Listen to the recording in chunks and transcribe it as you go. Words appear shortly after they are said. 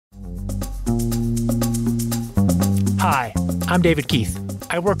Hi, I'm David Keith.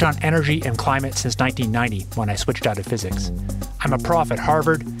 I worked on energy and climate since 1990 when I switched out of physics. I'm a prof at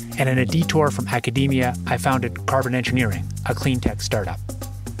Harvard, and in a detour from academia, I founded Carbon Engineering, a clean tech startup.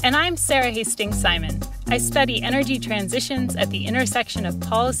 And I'm Sarah Hastings-Simon. I study energy transitions at the intersection of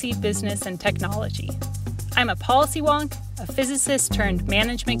policy, business, and technology. I'm a policy wonk, a physicist turned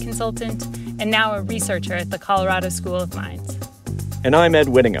management consultant, and now a researcher at the Colorado School of Mines. And I'm Ed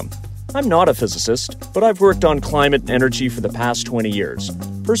Whittingham. I'm not a physicist, but I've worked on climate and energy for the past 20 years.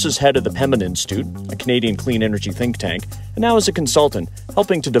 First as head of the Pembina Institute, a Canadian clean energy think tank, and now as a consultant,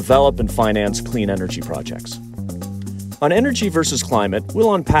 helping to develop and finance clean energy projects. On Energy versus Climate,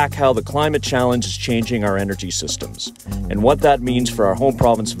 we'll unpack how the climate challenge is changing our energy systems, and what that means for our home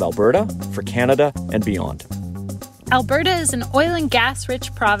province of Alberta, for Canada, and beyond. Alberta is an oil and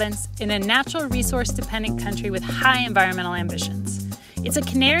gas-rich province in a natural resource-dependent country with high environmental ambitions. It's a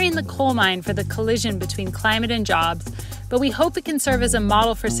canary in the coal mine for the collision between climate and jobs, but we hope it can serve as a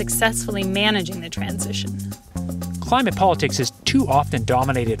model for successfully managing the transition. Climate politics is too often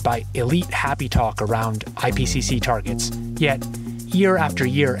dominated by elite happy talk around IPCC targets, yet year after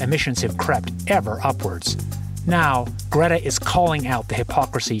year emissions have crept ever upwards. Now, Greta is calling out the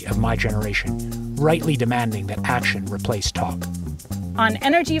hypocrisy of my generation, rightly demanding that action replace talk. On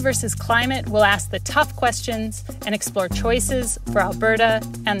Energy versus Climate, we'll ask the tough questions and explore choices for Alberta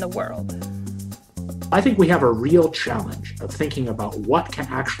and the world. I think we have a real challenge of thinking about what can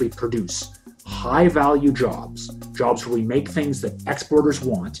actually produce high-value jobs where we make things that exporters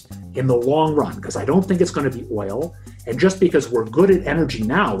want in the long run, because I don't think it's going to be oil. And just because we're good at energy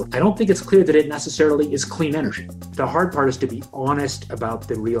now, I don't think it's clear that it necessarily is clean energy. The hard part is to be honest about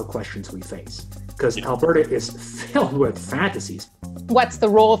the real questions we face, because Alberta is filled with fantasies. What's the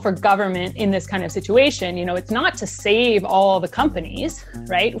role for government in this kind of situation? You know, it's not to save all the companies,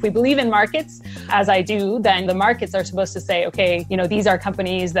 right? If we believe in markets, as I do, then the markets are supposed to say, okay, you know, these are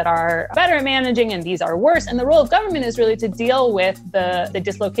companies that are better at managing and these are worse. And the role of government is really to deal with the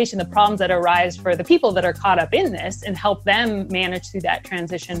dislocation, the problems that arise for the people that are caught up in this and help them manage through that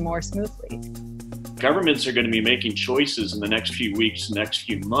transition more smoothly. Governments are going to be making choices in the next few weeks, next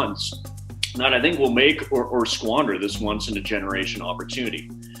few months, that I think will make or squander this once-in-a-generation opportunity.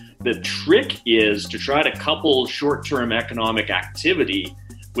 The trick is to try to couple short-term economic activity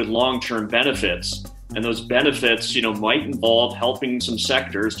with long-term benefits. And those benefits, might involve helping some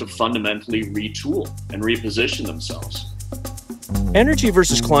sectors to fundamentally retool and reposition themselves. Energy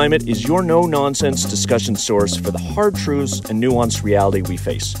versus Climate is your no-nonsense discussion source for the hard truths and nuanced reality we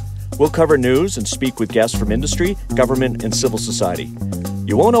face. We'll cover news and speak with guests from industry, government, and civil society.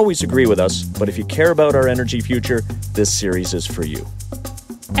 You won't always agree with us, but if you care about our energy future, this series is for you.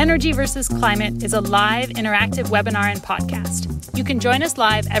 Energy versus Climate is a live, interactive webinar and podcast. You can join us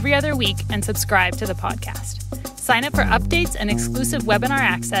live every other week and subscribe to the podcast. Sign up for updates and exclusive webinar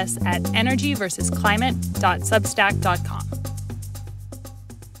access at energyversusclimate.substack.com.